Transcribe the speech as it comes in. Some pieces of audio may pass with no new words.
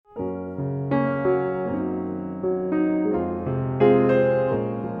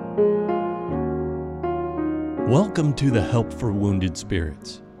Welcome to the Help for Wounded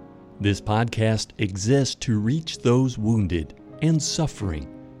Spirits. This podcast exists to reach those wounded and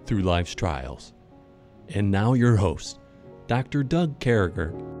suffering through life's trials. And now your host, Dr. Doug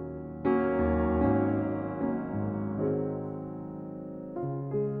Carriger.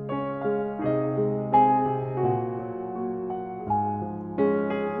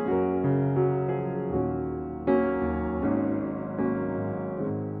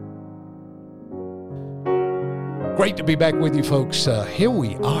 Great to be back with you folks. Here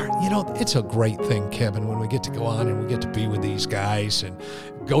we are. You know, it's a great thing, Kevin, when we get to go on and we get to be with these guys and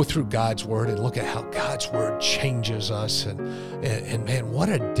go through God's Word and look at how God's Word changes us. And man, what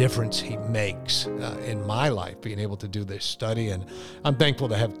a difference He makes in my life, being able to do this study. And I'm thankful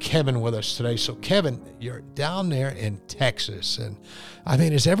to have Kevin with us today. So, Kevin, you're down there in Texas. And, I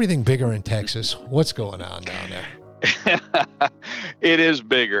mean, is everything bigger in Texas? What's going on down there? It is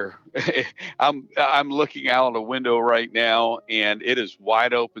bigger. I'm looking out a window right now, and it is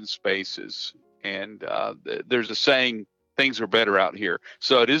wide open spaces. And there's a saying, things are better out here.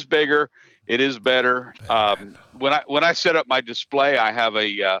 So it is bigger. It is better. When I set up my display, I have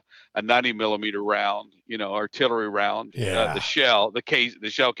a 90 millimeter round, artillery round, the shell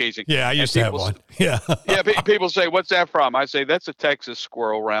casing. Yeah, I used to have one. Yeah. Yeah. People say, "What's that from?" I say, "That's a Texas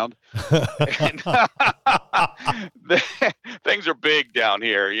squirrel round." And, things are big down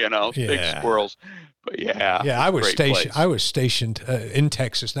here, big squirrels. But I was stationed in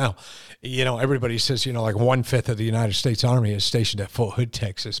Texas. Now, everybody says, like 1/5 of the United States Army is stationed at Fort Hood,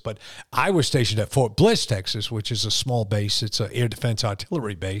 Texas. But I was stationed at Fort Bliss, Texas, which is a small base. It's an air defense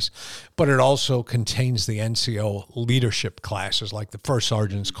artillery base, but it also contains the NCO leadership classes, like the First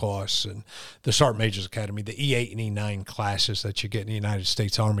Sergeant's course and the Sergeant Major's Academy. The E8 and E9 classes that you get in the United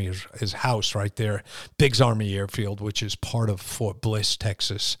States Army is housed right there. Biggs Army Airfield, which is part of Fort Bliss,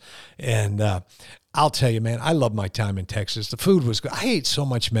 Texas. And I'll tell you, man, I love my time in Texas. The food was good. I ate so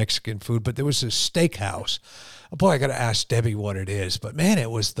much Mexican food, but there was this steakhouse. Boy, I got to ask Debbie what it is. But, man, it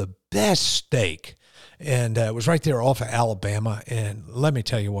was the best steak. And it was right there off of Alabama. And let me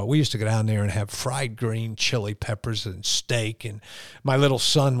tell you what, we used to go down there and have fried green chili peppers and steak. And my little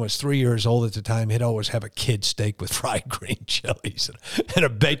son was 3 years old at the time. He'd always have a kid steak with fried green chilies and a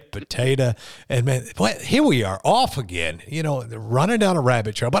baked potato. And, man, here we are off again, running down a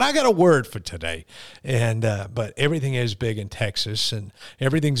rabbit trail. But I got a word for today. And but everything is big in Texas, and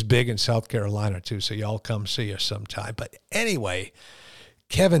everything's big in South Carolina, too. So y'all come see us sometime. But anyway,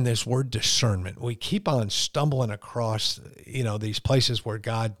 Kevin, this word discernment, we keep on stumbling across, these places where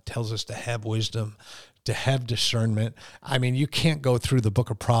God tells us to have wisdom, to have discernment. I mean, you can't go through the book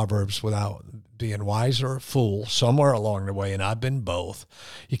of Proverbs without being wise or a fool somewhere along the way, and I've been both.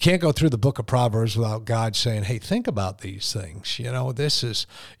 You can't go through the book of Proverbs without God saying, hey, think about these things. You're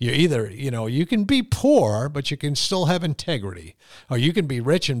either, you can be poor, but you can still have integrity, or you can be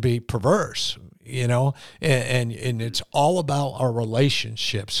rich and be perverse. And it's all about our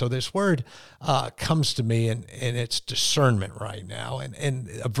relationship. So this word comes to me, and it's discernment right now. And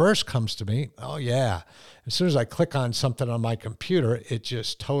a verse comes to me. Oh, yeah. As soon as I click on something on my computer, it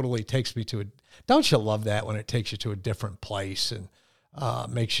just totally takes me to don't you love that when it takes you to a different place and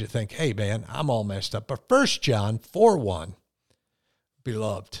makes you think, hey, man, I'm all messed up. But 1 John 4:1,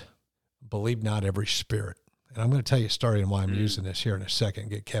 beloved, believe not every spirit. And I'm going to tell you a story and why I'm using this here in a second,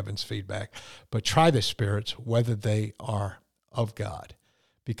 get Kevin's feedback. But try the spirits, whether they are of God,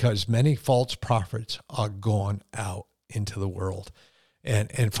 because many false prophets are gone out into the world.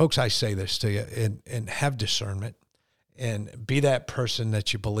 And folks, I say this to you, and have discernment, and be that person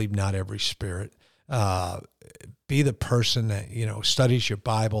that you believe not every spirit. Be the person that, studies your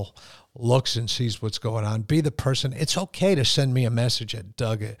Bible, looks and sees what's going on. Be the person. It's okay to send me a message at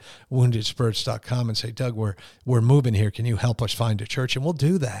doug@woundedspirits.com and say, Doug, we're moving here. Can you help us find a church? And we'll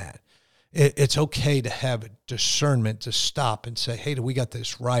do that. It's okay to have discernment, to stop and say, hey, do we got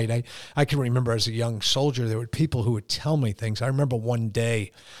this right? I can remember as a young soldier, there were people who would tell me things. I remember one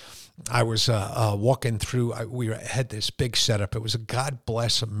day I was walking through, we had this big setup. It was a God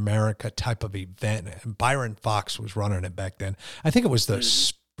Bless America type of event. And Byron Fox was running it back then. I think it was the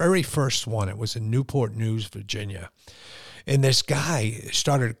very first one. It was in Newport News, Virginia. And this guy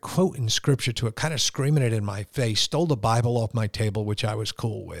started quoting scripture to it, kind of screaming it in my face, stole the Bible off my table, which I was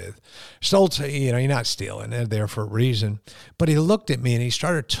cool with. You're not stealing. They're there for a reason. But he looked at me and he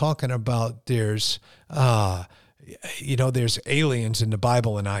started talking about there's aliens in the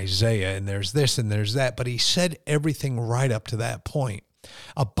Bible in Isaiah, and there's this and there's that. But he said everything right up to that point.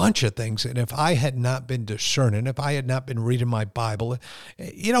 A bunch of things. And if I had not been discerning, if I had not been reading my Bible,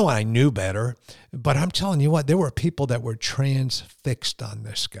 I knew better. But I'm telling you what, there were people that were transfixed on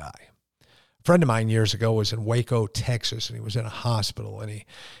this guy friend of mine years ago was in Waco, Texas, and he was in a hospital, and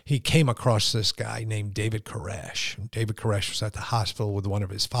he came across this guy named David Koresh. David Koresh was at the hospital with one of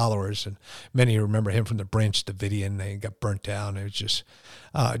his followers, and many remember him from the Branch Davidian. They got burnt down. It was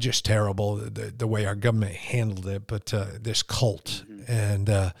just terrible, the way our government handled it, but this cult.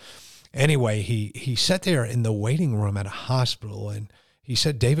 And anyway, he sat there in the waiting room at a hospital, and he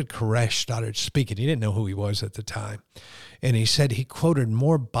said David Koresh started speaking. He didn't know who he was at the time. And he said he quoted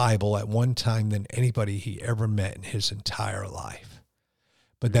more Bible at one time than anybody he ever met in his entire life.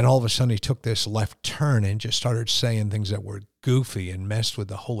 But then all of a sudden he took this left turn and just started saying things that were goofy and messed with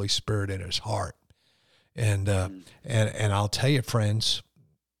the Holy Spirit in his heart. And I'll tell you, friends,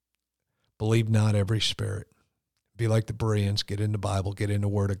 believe not every spirit. Be like the Bereans, get in the Bible, get in the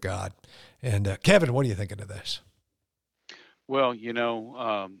Word of God. And Kevin, what are you thinking of this? Well,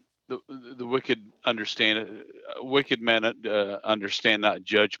 the wicked understand. Wicked men understand not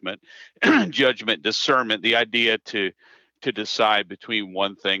judgment, judgment, discernment. The idea to decide between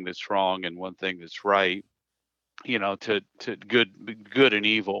one thing that's wrong and one thing that's right. To good and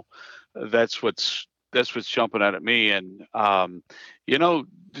evil. That's what's jumping out at me. And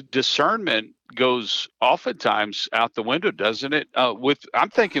discernment goes oftentimes out the window, doesn't it? I'm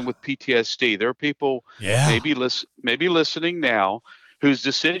thinking with PTSD, there are people maybe listening now whose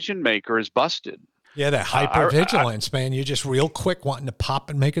decision maker is busted. Yeah, that hypervigilance, man. You're just real quick wanting to pop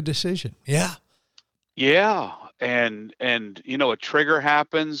and make a decision. Yeah. Yeah. And a trigger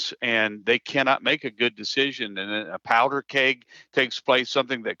happens and they cannot make a good decision. And then a powder keg takes place,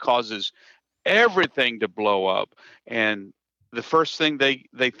 something that causes everything to blow up. And the first thing they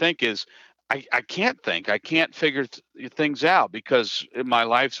think is, I can't think. I can't figure things out because my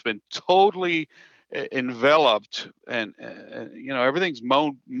life's been totally enveloped and everything's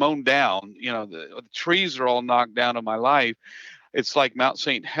mown down. The trees are all knocked down in my life. It's like Mount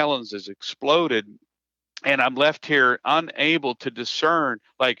St. Helens has exploded, and I'm left here unable to discern,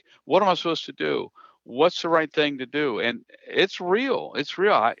 like, what am I supposed to do? What's the right thing to do? And it's real. It's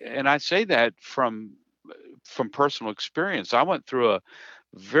real. And I say that from personal experience. I went through a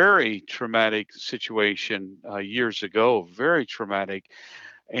very traumatic situation years ago, very traumatic.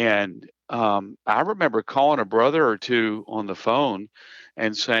 And I remember calling a brother or two on the phone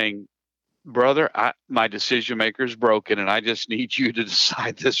and saying, brother, my decision maker is broken and I just need you to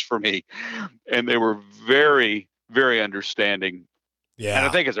decide this for me. And they were very, very understanding. Yeah. And I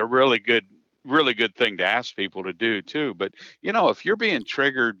think it's a really good thing to ask people to do too. But, if you're being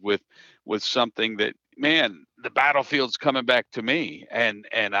triggered with something that, man, the battlefield's coming back to me and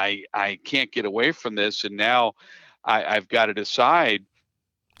I can't get away from this. And now I've got to decide,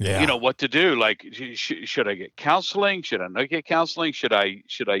 what to do. Like, should I get counseling? Should I not get counseling? Should I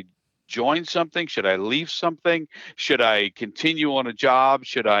join something? Should I leave something? Should I continue on a job?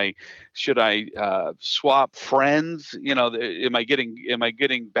 Should I swap friends? Am I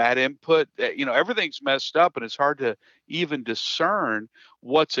getting bad input? Everything's messed up and it's hard to even discern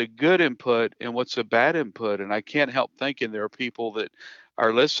what's a good input and what's a bad input. And I can't help thinking there are people that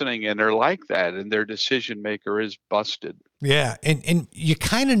are listening and they're like that and their decision maker is busted. Yeah. And you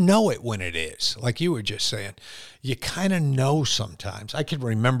kind of know it when it is, like you were just saying. You kind of know sometimes. I can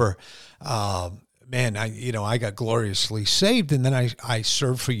remember, I got gloriously saved and then I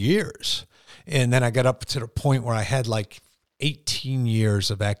served for years. And then I got up to the point where I had like 18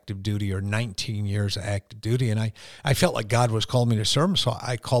 years of active duty or 19 years of active duty. And I felt like God was calling me to serve. So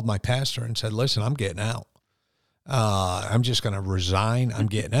I called my pastor and said, listen, I'm getting out. I'm just going to resign. I'm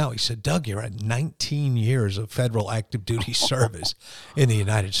getting out. He said, Doug, you're at 19 years of federal active duty service in the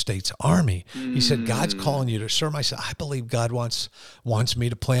United States Army. He said, God's calling you to serve. I said, I believe God wants me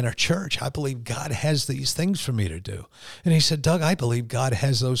to plant a church. I believe God has these things for me to do. And he said, Doug, I believe God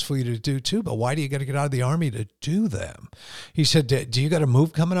has those for you to do too, but why do you got to get out of the Army to do them? He said, do you got a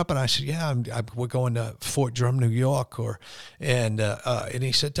move coming up? And I said, yeah, we're going to Fort Drum, New York. And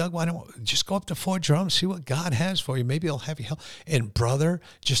he said, Doug, why don't we just go up to Fort Drum, see what God has for you. Maybe he'll have you help. And brother,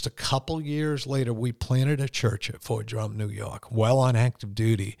 just a couple years later, we planted a church at Fort Drum, New York, well on active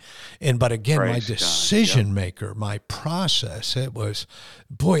duty. But again, Praise my decision maker, my process, it was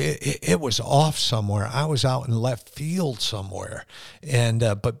off somewhere. I was out in left field somewhere.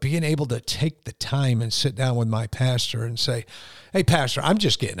 But being able to take the time and sit down with my pastor and say, hey, pastor, I'm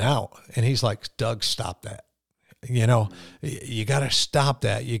just getting out. And he's like, Doug, stop that. You got to stop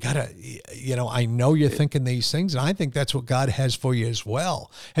that. You got to, I know you're thinking these things, and I think that's what God has for you as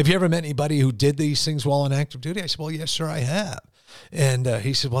well. Have you ever met anybody who did these things while on active duty? I said, well, yes, sir, I have. And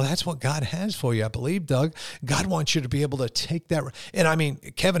he said, well, that's what God has for you. I believe, Doug, God wants you to be able to take that. And I mean,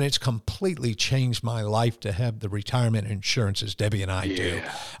 Kevin, it's completely changed my life to have the retirement insurance as Debbie and I do.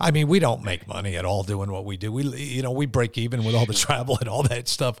 I mean, we don't make money at all doing what we do. We break even with all the travel and all that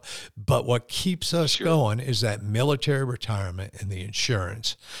stuff. But what keeps us going is that military retirement and the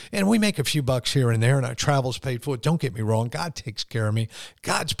insurance. And we make a few bucks here and there, and our travel's paid for. Don't get me wrong. God takes care of me.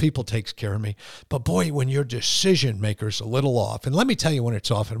 God's people takes care of me. But boy, when your decision maker's a little off, and let me tell you when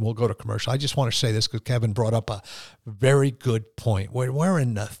it's off, and we'll go to commercial. I just want to say this because Kevin brought up a very good point. When we're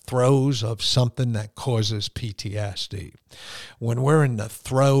in the throes of something that causes PTSD, when we're in the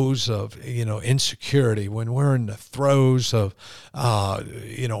throes of, insecurity, when we're in the throes of,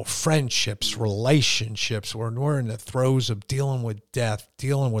 friendships, relationships, when we're in the throes of dealing with death,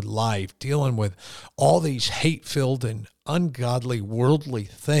 dealing with life, dealing with all these hate-filled and ungodly, worldly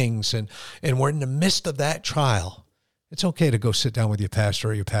things, and we're in the midst of that trial, it's okay to go sit down with your pastor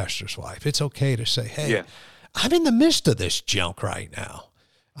or your pastor's wife. It's okay to say, hey, I'm in the midst of this junk right now.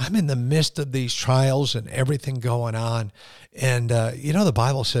 I'm in the midst of these trials and everything going on. And, the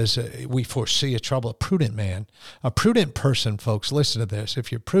Bible says we foresee a trouble. A prudent man, a prudent person, folks, listen to this. If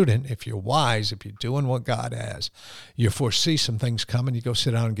you're prudent, if you're wise, if you're doing what God has, you foresee some things coming, you go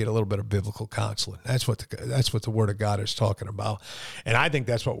sit down and get a little bit of biblical counseling. That's what the Word of God is talking about. And I think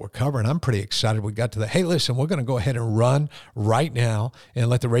that's what we're covering. I'm pretty excited we got to that. Hey, listen, we're going to go ahead and run right now and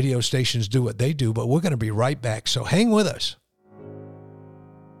let the radio stations do what they do, but we're going to be right back. So hang with us.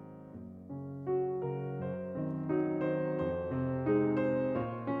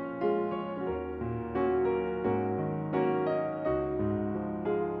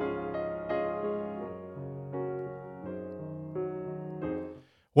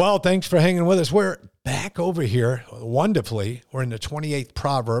 Well, thanks for hanging with us. We're back over here wonderfully. We're in the 28th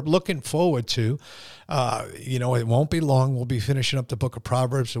proverb. Looking forward to, it won't be long. We'll be finishing up the book of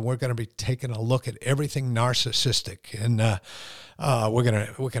Proverbs, and we're going to be taking a look at everything narcissistic. And we're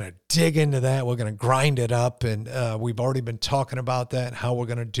gonna dig into that. We're gonna grind it up, and we've already been talking about that and how we're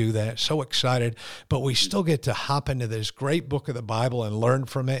gonna do that. So excited, but we still get to hop into this great book of the Bible and learn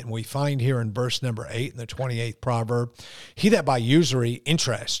from it. And we find here in verse number 8 in the 28th proverb, he that by usury,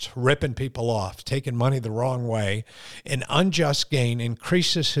 interest, ripping people off, taking money the wrong way, and unjust gain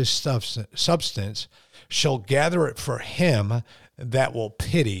increases his substance, shall gather it for him that will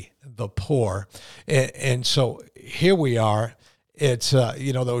pity the poor. And so here we are. It's,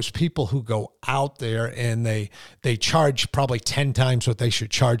 those people who go out there and they charge probably 10 times what they should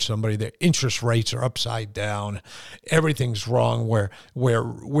charge somebody. Their interest rates are upside down. Everything's wrong.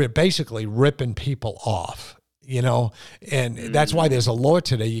 We're basically ripping people off. And that's why there's a law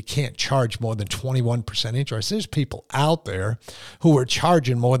today. You can't charge more than 21% interest. There's people out there who are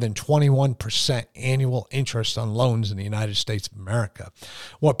charging more than 21% annual interest on loans in the United States of America.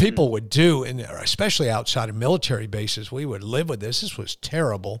 What people would do, and especially outside of military bases, we would live with this. This was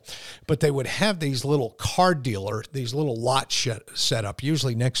terrible. But they would have these little car dealers, these little lots set up,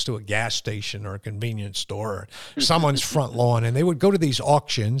 usually next to a gas station or a convenience store or someone's front lawn. And they would go to these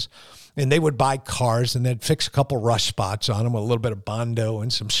auctions, and they would buy cars, and they'd fix a couple rust spots on them with a little bit of Bondo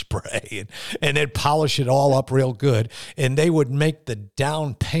and some spray, and they'd polish it all up real good. And they would make the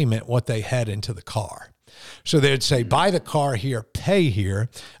down payment what they had into the car. So they'd say, buy the car here, pay here.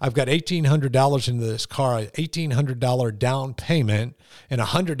 I've got $1,800 into this car, $1,800 down payment, and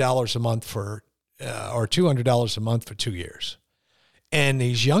 $100 a month or $200 a month for 2 years. And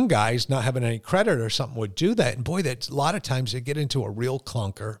these young guys not having any credit or something would do that. And boy, that's a lot of times they get into a real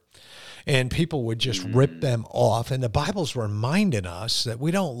clunker, and people would just rip them off. And the Bible's reminding us that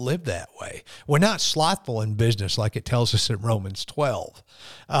we don't live that way. We're not slothful in business like it tells us in Romans 12.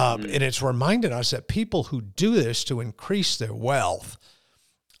 And it's reminding us that people who do this to increase their wealth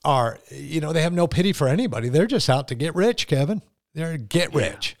are, they have no pity for anybody. They're just out to get rich, Kevin. They're get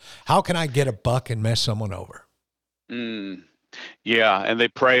rich. How can I get a buck and mess someone over? Yeah, and they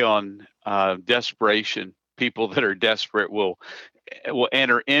prey on desperation. People that are desperate will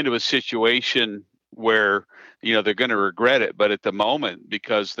enter into a situation where they're going to regret it, but at the moment,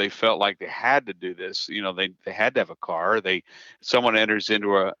 because they felt like they had to do this, they had to have a car. Someone enters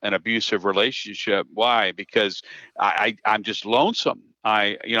into an abusive relationship. Why? Because I'm just lonesome.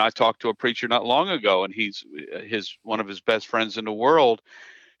 I talked to a preacher not long ago, and he's one of his best friends in the world.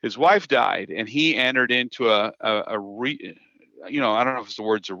 His wife died, and he entered into I don't know if the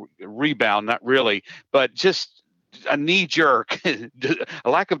word's a rebound, not really, but just a knee jerk, a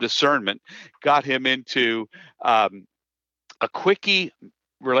lack of discernment got him into a quickie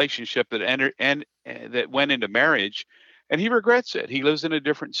relationship that entered and that went into marriage. and he regrets it. He lives in a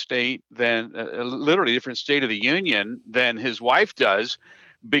different state than literally a different state of the union than his wife does,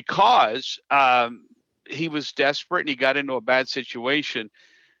 because he was desperate and he got into a bad situation.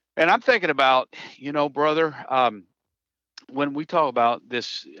 And I'm thinking about, brother, when we talk about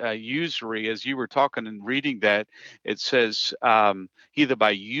this usury, as you were talking and reading that, it says, either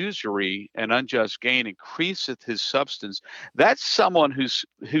by usury and unjust gain increaseth his substance. That's someone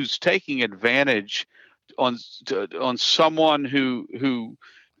who's taking advantage on someone who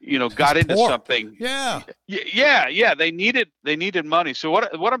got into poor. something. Yeah. They needed money. So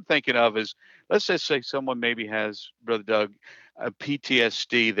what I'm thinking of is, let's just say someone maybe has, Brother Doug, a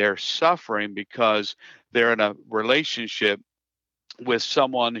PTSD. They're suffering because they're in a relationship with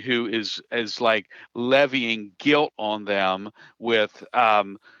someone who is like levying guilt on them with,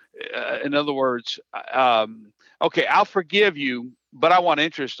 in other words, okay, I'll forgive you, but I want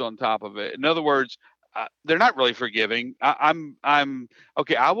interest on top of it. In other words, they're not really forgiving. I'm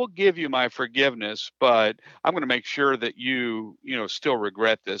okay. I will give you my forgiveness, but I'm going to make sure that you still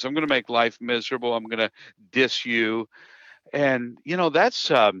regret this. I'm going to make life miserable. I'm going to diss you. And,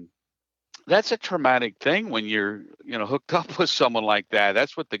 that's a traumatic thing when you're, hooked up with someone like that.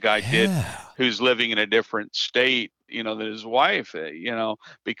 That's what the guy did, who's living in a different state, than his wife,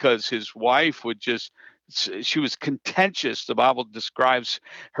 because his wife she was contentious. The Bible describes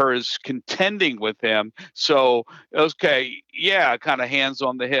her as contending with him. So, okay, yeah, kind of hands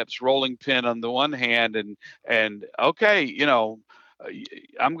on the hips, rolling pin on the one hand, and okay,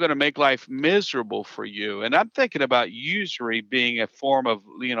 I'm going to make life miserable for you. And I'm thinking about usury being a form of,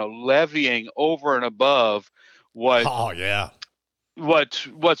 levying over and above what. Oh, yeah.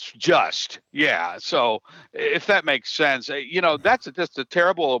 What's just. Yeah. So if that makes sense, that's just a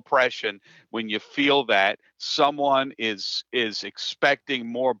terrible oppression when you feel that someone is expecting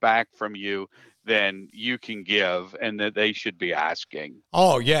more back from you than you can give, and that they should be asking.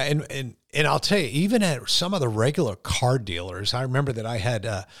 Oh, yeah. And I'll tell you, even at some of the regular car dealers, I remember that I had,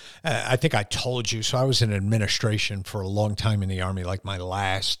 I think I told you, so I was in administration for a long time in the Army, like my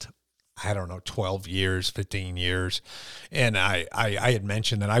last, 12 years, 15 years. And I had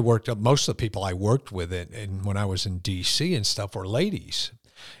mentioned that I worked up, most of the people I worked with and when I was in DC and stuff were ladies.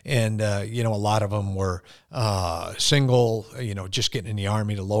 And, a lot of them were single, just getting in the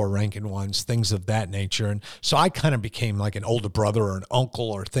Army, the lower ranking ones, things of that nature. And so I kind of became like an older brother or an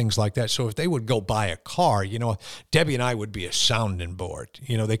uncle or things like that. So if they would go buy a car, Debbie and I would be a sounding board.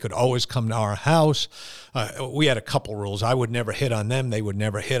 They could always come to our house. We had a couple rules. I would never hit on them. They would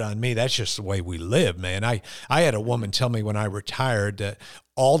never hit on me. That's just the way we live, man. I had a woman tell me when I retired that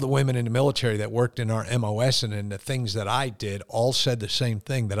all the women in the military that worked in our MOS and in the things that I did all said the same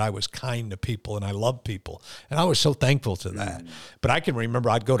thing, that I was kind to people and I love people. And I was so thankful to that. But I can remember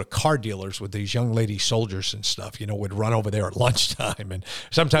I'd go to car dealers with these young lady soldiers and stuff, would run over there at lunchtime. And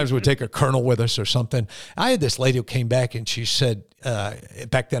sometimes we'd take a colonel with us or something. I had this lady who came back and she said,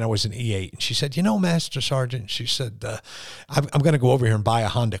 back then I was an E8. And she said, Master Sergeant, she said, I'm going to go over here and buy a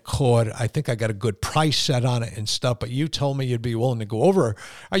Honda Accord. I think I got a good price set on it and stuff, but you told me you'd be willing to go over.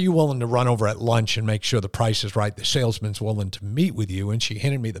 Are you willing to run over at lunch and make sure the price is right? The salesman's willing to meet with you. And she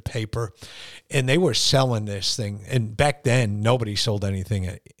handed me the paper and they were selling this thing. And back then, nobody sold anything,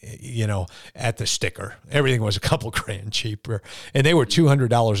 at the sticker. Everything was a couple grand cheaper. And they were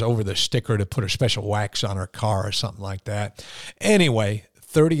 $200 over the sticker to put a special wax on her car or something like that. Anyway,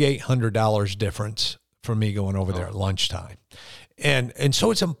 $3,800 difference for me going over there at lunchtime. And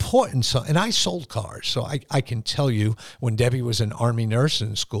so it's important. So, and I sold cars. So I can tell you when Debbie was in Army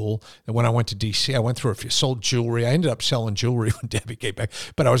nursing school and when I went to DC, I went through sold jewelry. I ended up selling jewelry when Debbie came back,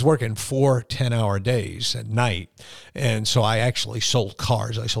 but I was working 4 10-hour days at night. And so I actually sold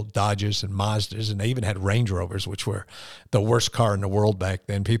cars. I sold Dodges and Mazdas, and they even had Range Rovers, which were the worst car in the world back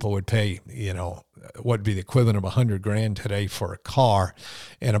then. People would pay, what would be the equivalent of $100,000 today for a car.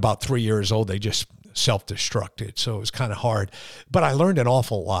 And about 3 years old, they just self-destructed. So it was kind of hard, but I learned an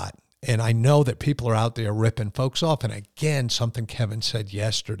awful lot. And I know that people are out there ripping folks off. And again, something Kevin said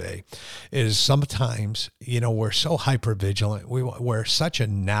yesterday is sometimes, we're so hyper vigilant. We're such a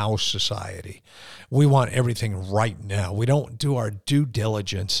now society. We want everything right now. We don't do our due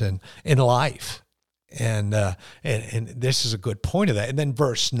diligence in life. And this is a good point of that. And then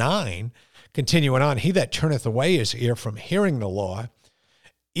verse 9, continuing on, he that turneth away his ear from hearing the law,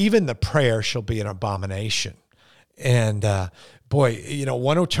 even the prayer shall be an abomination. And boy,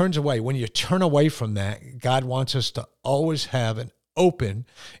 one who turns away, when you turn away from that, God wants us to always have an open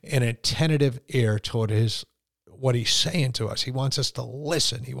and attentive ear toward what he's saying to us. He wants us to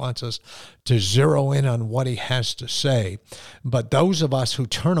listen. He wants us to zero in on what he has to say. But those of us who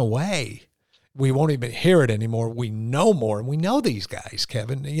turn away, we won't even hear it anymore. We know more, and we know these guys,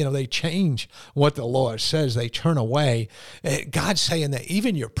 Kevin. They change what the Lord says. They turn away. God's saying that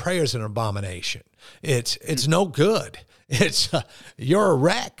even your prayer is an abomination. It's no good. It's you're a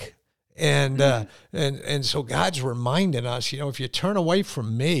wreck. And so God's reminding us, if you turn away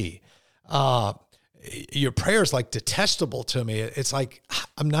from me, your prayer is like detestable to me. It's like,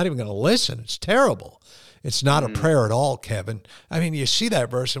 I'm not even going to listen. It's terrible. It's not a prayer at all, Kevin. I mean, you see that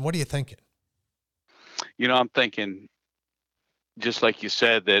verse, and what are you thinking? I'm thinking, just like you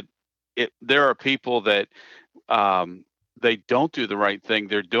said, that there are people that they don't do the right thing.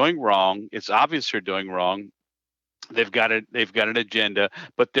 They're doing wrong. It's obvious they're doing wrong. They've got an agenda,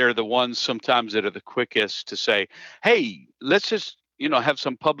 but they're the ones sometimes that are the quickest to say, "Hey, let's just have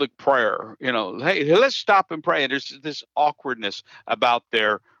some public prayer. Hey, let's stop and pray." And there's this awkwardness about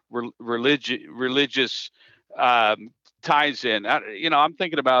their religious ties in. I'm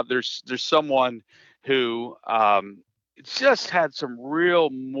thinking about there's someone who just had some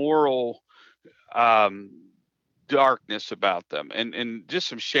real moral darkness about them and just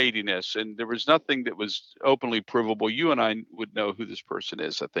some shadiness, and there was nothing that was openly provable. You and I would know who this person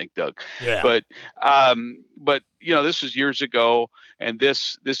is, I think, Doug. Yeah. But this was years ago, and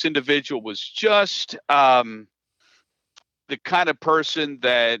this individual was just the kind of person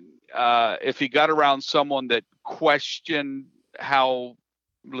that if he got around someone that questioned how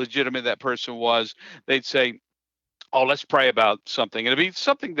legitimate that person was, they'd say, "Oh, let's pray about something." And it'd be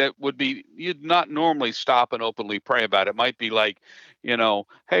something that would be, you'd not normally stop and openly pray about. It might be like,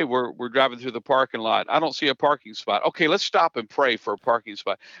 "Hey, we're driving through the parking lot. I don't see a parking spot. Okay, let's stop and pray for a parking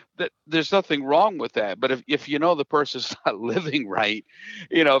spot." There's nothing wrong with that. But if the person's not living right,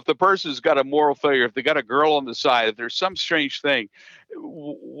 if the person's got a moral failure, if they got a girl on the side, if there's some strange thing,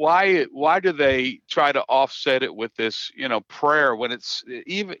 why do they try to offset it with this, prayer when it's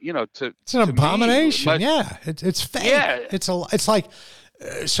even, it's an abomination. It's fake. Yeah. It's like,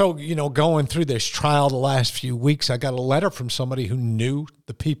 so, going through this trial the last few weeks, I got a letter from somebody who knew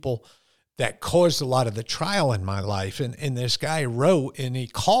the people that caused a lot of the trial in my life. And this guy wrote, and he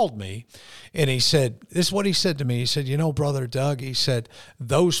called me, and he said, this is what he said to me. He said, Brother Doug, he said,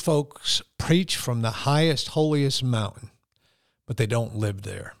 those folks preach from the highest, holiest mountain, but they don't live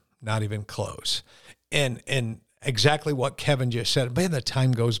there, not even close. And exactly what Kevin just said, man, the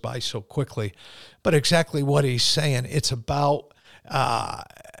time goes by so quickly, but exactly what he's saying, it's about God.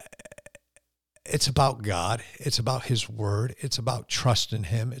 It's about his word. It's about trusting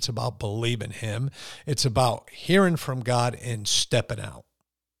him. It's about believing him. It's about hearing from God and stepping out.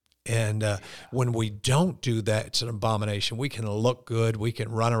 And when we don't do that, it's an abomination. We can look good. We can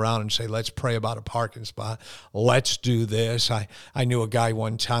run around and say, let's pray about a parking spot. Let's do this. I knew a guy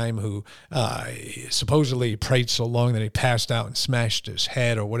one time who supposedly prayed so long that he passed out and smashed his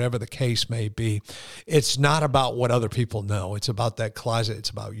head, or whatever the case may be. It's not about what other people know. It's about that closet. It's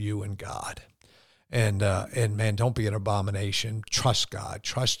about you and God. And man, don't be an abomination. Trust God.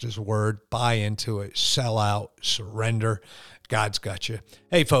 Trust his word. Buy into it. Sell out. Surrender. God's got you.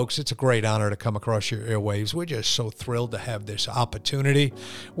 Hey, folks, it's a great honor to come across your airwaves. We're just so thrilled to have this opportunity.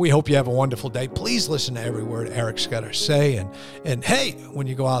 We hope you have a wonderful day. Please listen to every word Eric's got to say. And hey, when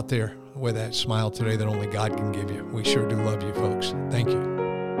you go out there with that smile today that only God can give you, we sure do love you, folks. Thank you.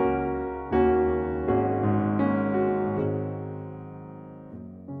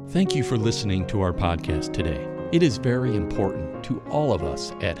 Thank you for listening to our podcast today. It is very important to all of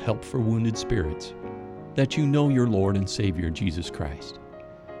us at Help for Wounded Spirits that you know your Lord and Savior, Jesus Christ.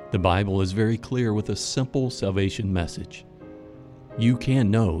 The Bible is very clear with a simple salvation message. You can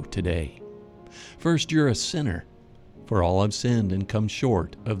know today. First, you're a sinner, for all have sinned and come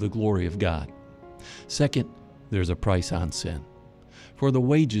short of the glory of God. Second, there's a price on sin, for the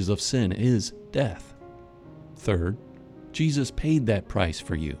wages of sin is death. Third, Jesus paid that price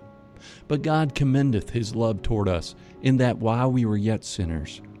for you. But God commendeth his love toward us, in that while we were yet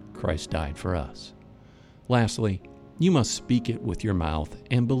sinners, Christ died for us. Lastly, you must speak it with your mouth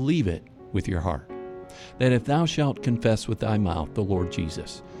and believe it with your heart, that if thou shalt confess with thy mouth the Lord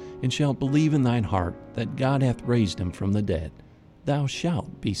Jesus, and shalt believe in thine heart that God hath raised him from the dead, thou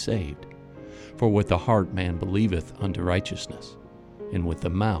shalt be saved. For with the heart man believeth unto righteousness, and with the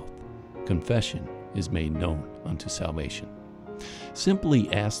mouth confession is made known unto salvation. Simply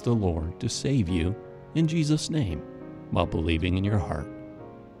ask the Lord to save you in Jesus' name while believing in your heart,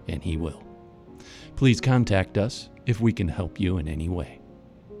 and he will. Please contact us if we can help you in any way.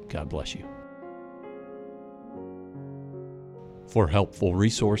 God bless you. For helpful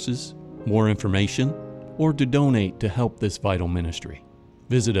resources, more information, or to donate to help this vital ministry,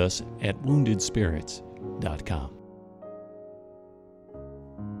 visit us at woundedspirits.com.